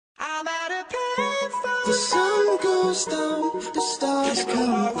I'm at a payphone. The sun goes down, the stars come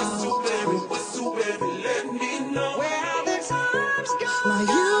out. What's so baby, let me know where the times go. My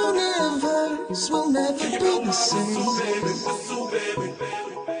universe will never be the same.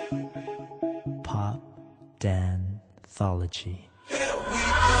 Pop Danthology.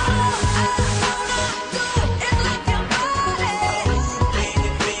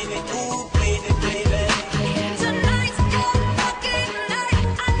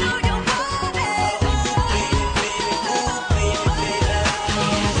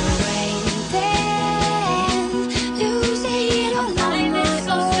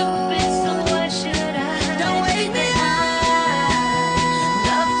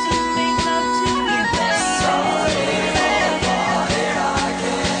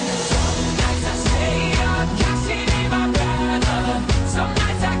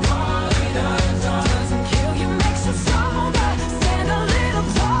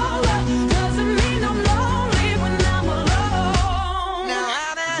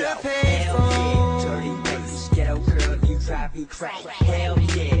 Hell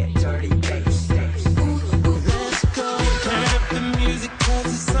yeah, dirty bass. Let's go. Turn up the music 'cause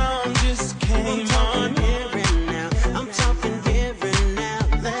the song just came on. Here and now, I'm talking here and now.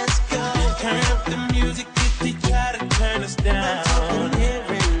 Let's go. Turn up the music if they try to turn us down. I'm talking here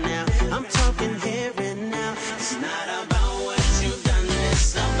and now. I'm talking here and now. It's not about what you've done,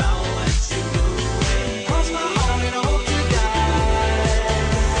 it's about what you do. Cross my heart and I hope you die.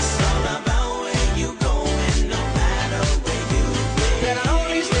 It's all about where you going, no matter where you been. Can I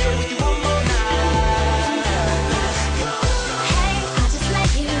only stay with you one more night? Let's go. Hey, I just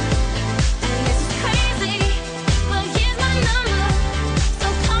met you, and this is crazy. Well, here's my number, so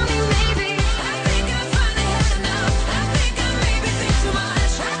call me maybe. I think I finally had enough. I think I maybe think too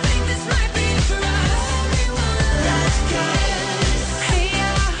much. I think this might be it for us. Let's go. Hey,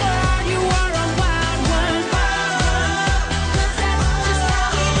 I heard you were a wild one. 'Cause that's just how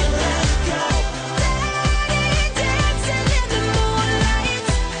it is. Let's go. Dancing in the moonlight,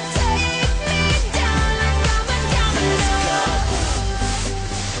 take me down like I went down below.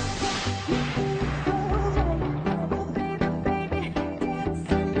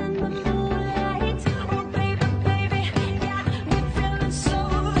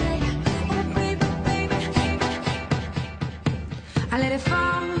 I let it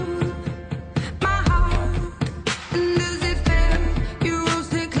fall, my heart, and as it fell, you rose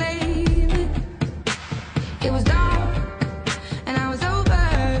to claim it. It was dark, and I was over,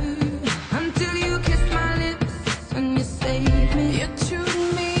 until you kissed my lips, and you saved me. You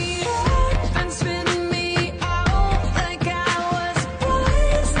chewed me up and spit me out, like I was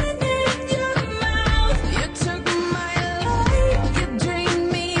poison in your mouth. You took my life, you drained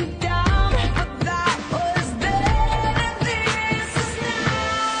me down, but that was then, and this is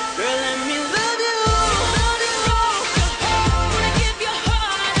now. Girl, let me love you. Wanna give your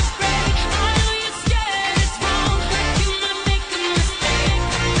heart a break. I know you're scared it's wrong, like you might make a mistake.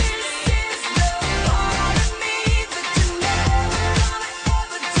 This is the part of me that you never gonna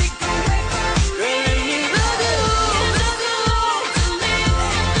ever take away from me. Girl, let me love you. There's no life to live,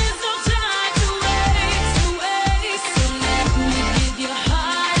 and there's no time to waste. So let me give your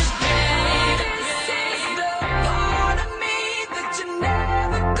heart a break. This is the part of me that you're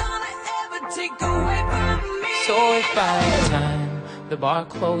never gonna ever take away from me. So if by the time the bar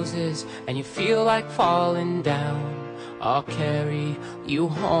closes and you feel like falling down, I'll carry you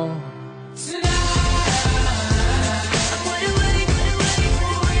home.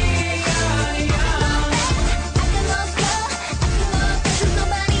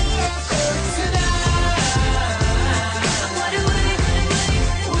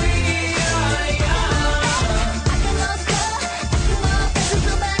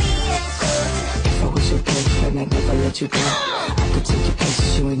 If I was your boyfriend, I'd never let you go. I could take you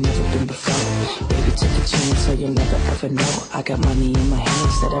places you ain't never been before. Baby, take a chance so you'll never ever know. I got money in my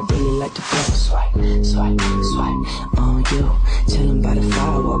hands that I really like to blow. Swipe, swipe, swipe on you. Chillin' by the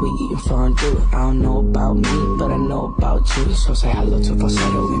fire while we eating fondue. I don't know about me, but I know about you. So say hello to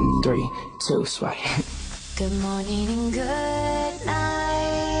falsetto in 3, 2, swipe. Good morning and good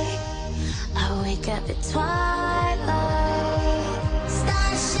night. I wake up at twilight.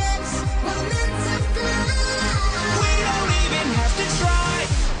 Starships were meant to fly. We don't even have to try.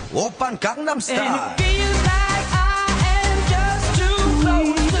 Oppan Gangnam And Style. it feels like I am just too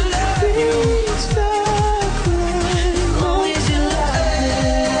close to love you. Long as you love me.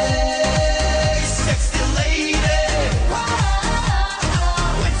 Hey, sexy lady.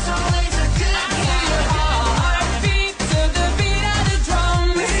 It's always a good time. Heartbeat to the beat of the drum.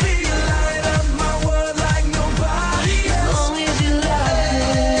 Baby, you light up my world like nobody else. Long as you love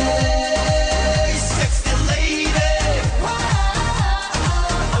me.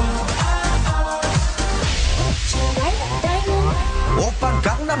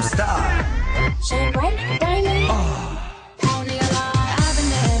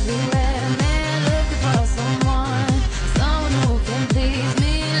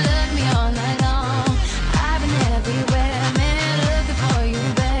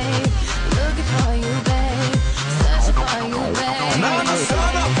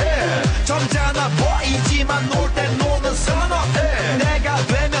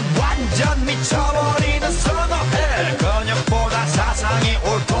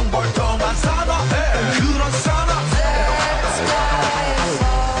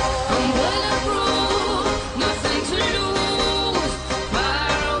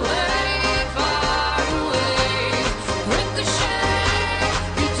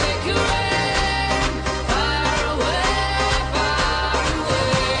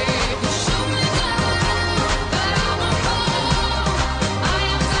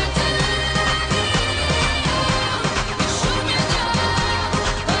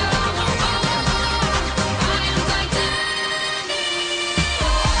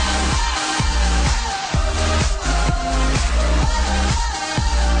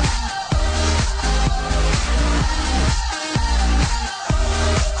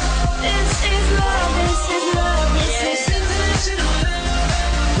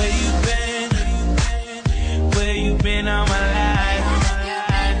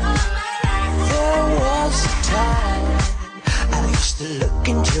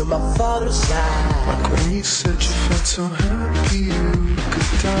 my father's side. Like when you said you felt so happy you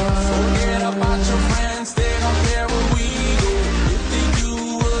could die. Forget about your friends, they don't care where we go. If they do,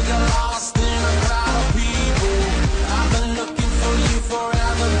 we'll get lost in a crowd of people. I've been looking for you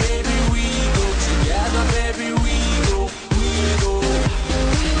forever, baby. We go together, baby. We go, we go.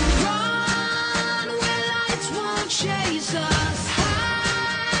 Run where lights won't chase us.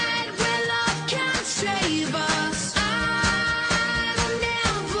 Hide where love can't save us. I'll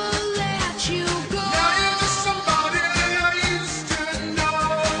never let you go. Now you're just somebody that I used to know.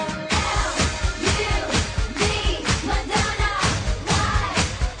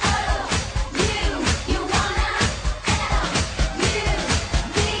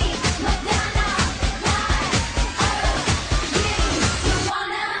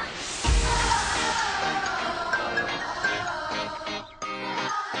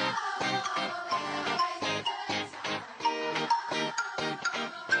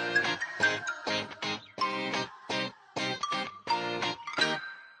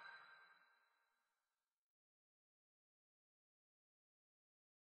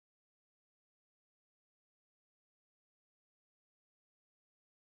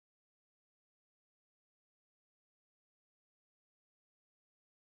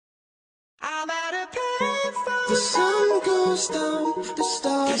 I'm at a payphone. The sun goes down, the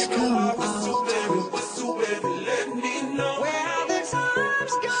stars come out. Where have the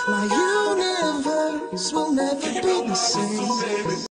times gone? My universe will never be the same.